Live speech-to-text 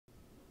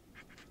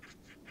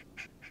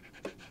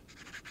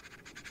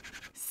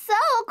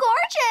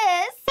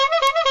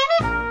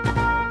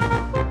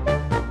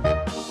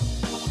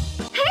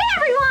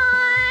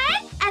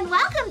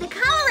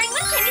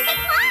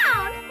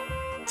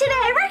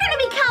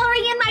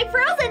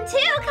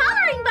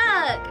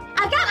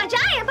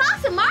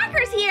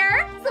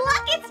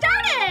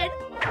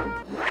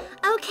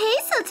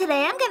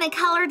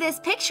color this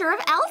picture of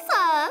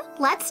Elsa.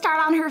 Let's start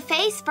on her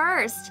face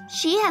first.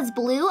 She has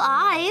blue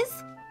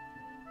eyes.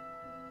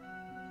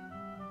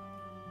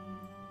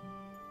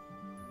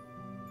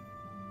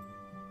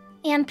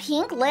 And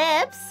pink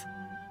lips.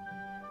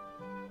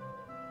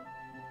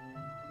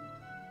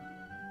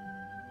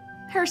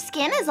 Her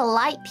skin is a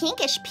light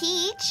pinkish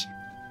peach.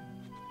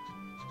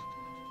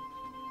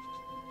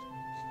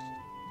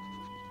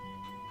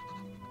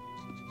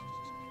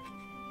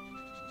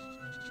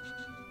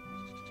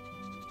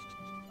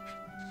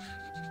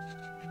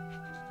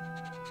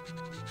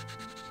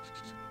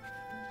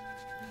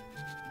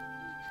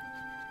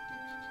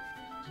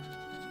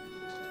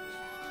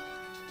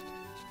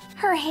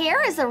 Her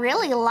hair is a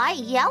really light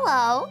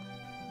yellow.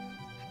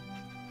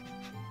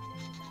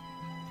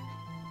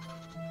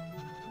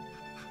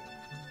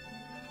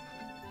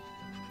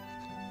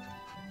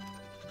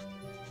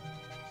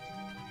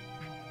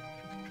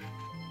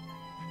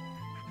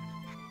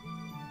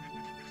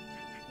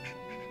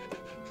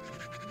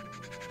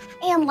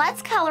 And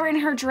let's color in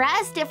her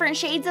dress different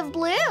shades of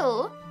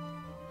blue.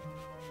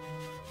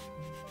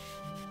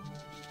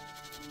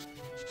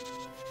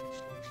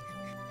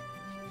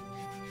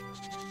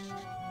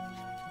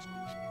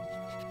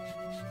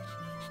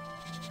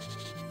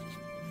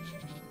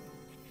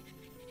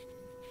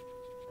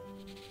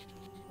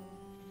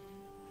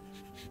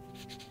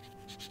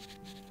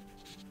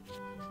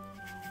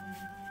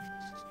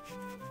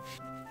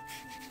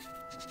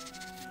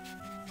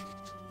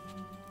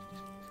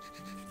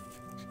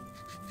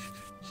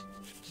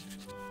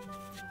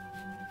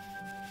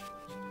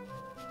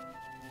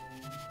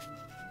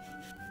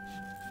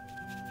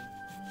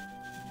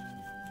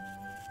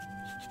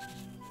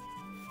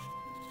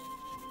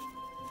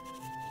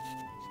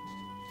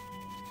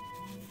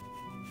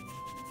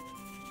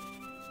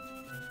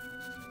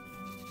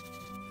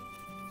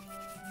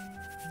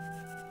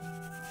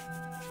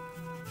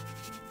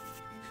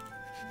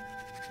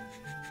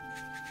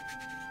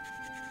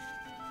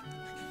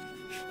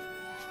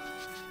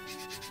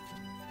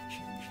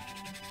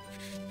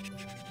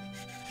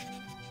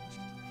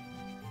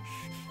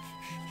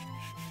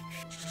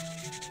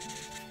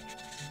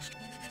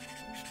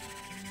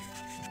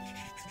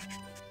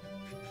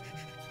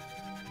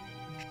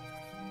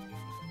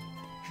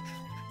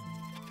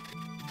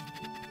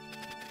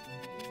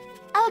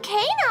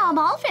 Okay, now I'm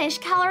all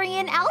finished coloring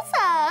in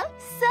Elsa.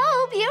 So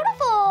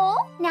beautiful.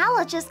 Now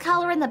let's just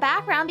color in the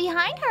background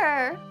behind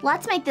her.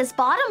 Let's make this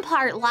bottom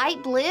part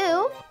light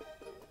blue.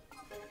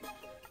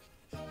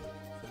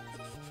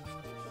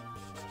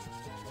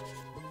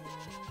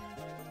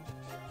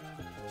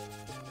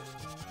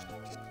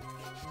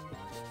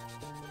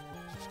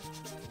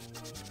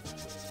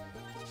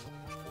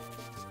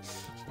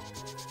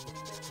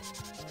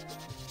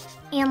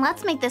 And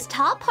let's make this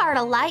top part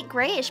a light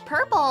grayish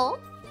purple.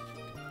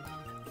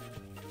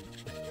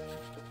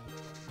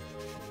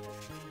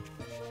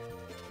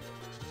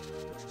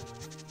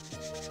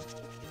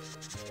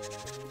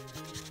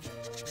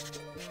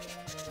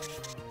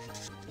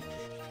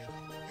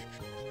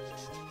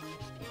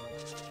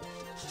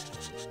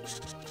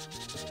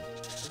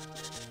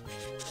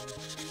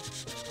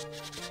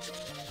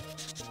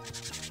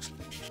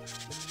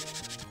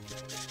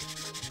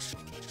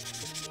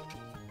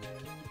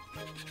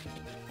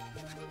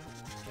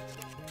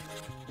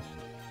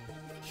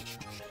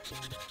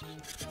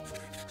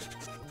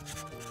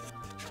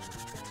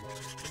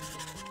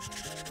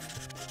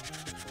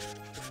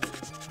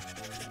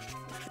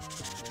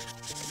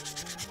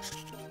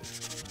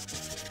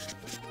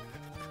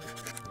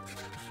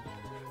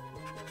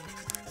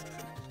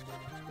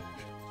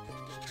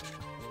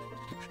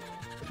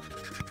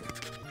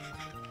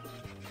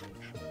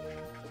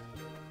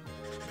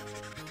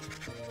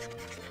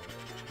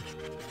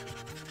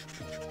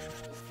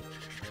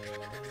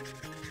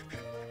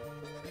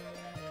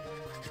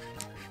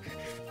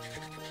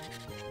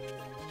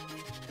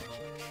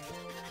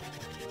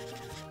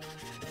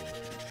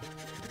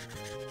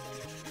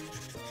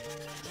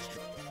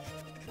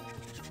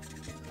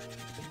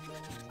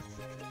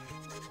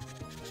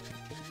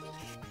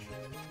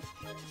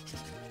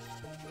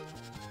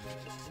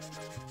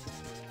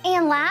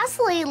 And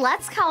lastly,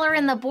 let's color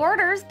in the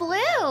borders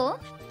blue.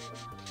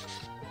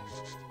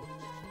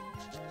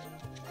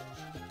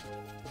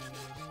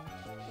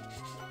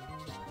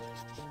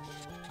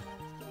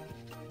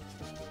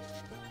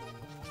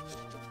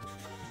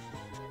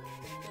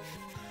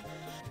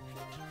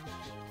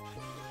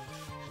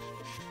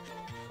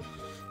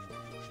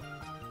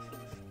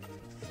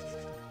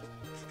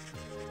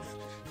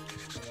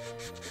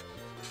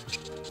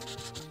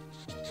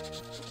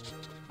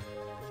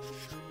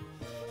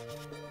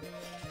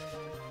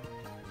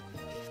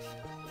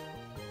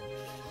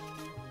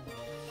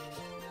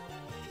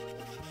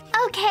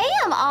 Okay,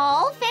 I'm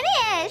all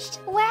finished.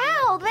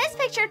 Wow, this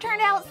picture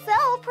turned out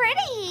so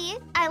pretty.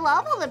 I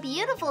love all the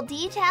beautiful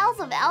details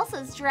of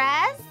Elsa's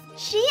dress.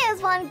 She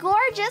is one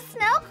gorgeous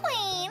snow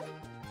queen.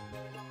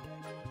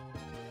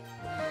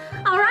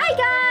 Alright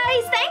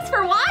guys, thanks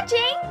for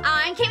watching!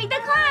 I'm KiMMi the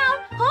Clown!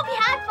 Hope you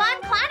had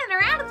fun clowning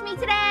around with me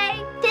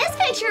today! This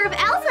picture of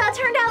Elsa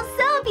turned out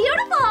so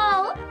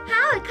beautiful!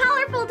 Have a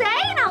colorful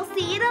day and I'll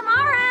see you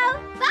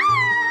tomorrow!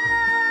 Bye!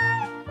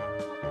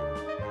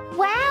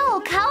 Wow,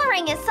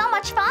 coloring is so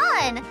much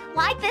fun!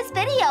 Like this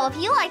video if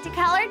you like to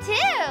color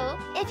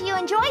too! If you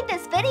enjoyed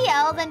this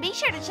video, then be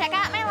sure to check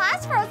out my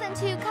last Frozen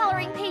 2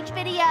 coloring page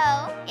video!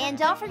 And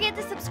don't forget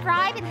to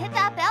subscribe and hit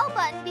that bell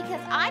button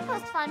because I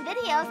post fun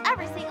videos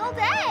every single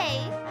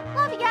day!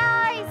 Love you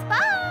guys!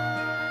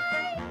 Bye!